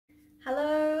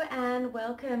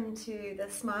welcome to the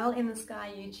Smile in the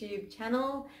Sky YouTube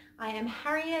channel. I am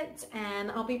Harriet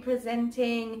and I'll be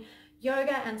presenting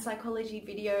yoga and psychology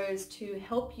videos to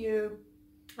help you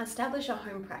establish a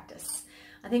home practice.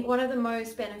 I think one of the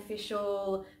most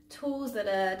beneficial tools that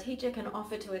a teacher can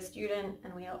offer to a student,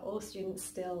 and we are all students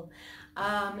still,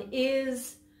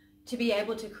 is to be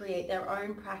able to create their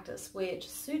own practice which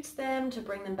suits them to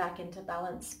bring them back into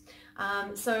balance.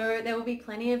 So there will be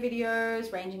plenty of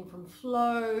videos ranging from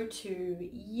flow to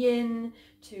yin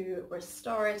to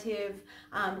restorative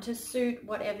to suit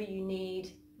whatever you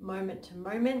need moment to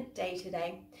moment, day to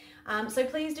day. So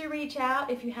please do reach out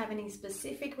if you have any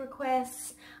specific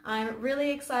requests. I'm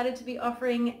really excited to be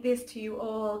offering this to you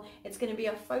all. It's going to be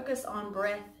a focus on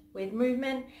breath with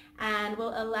movement and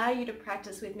will allow you to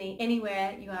practice with me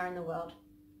anywhere you are in the world.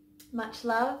 Much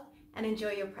love and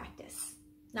enjoy your practice.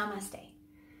 Namaste.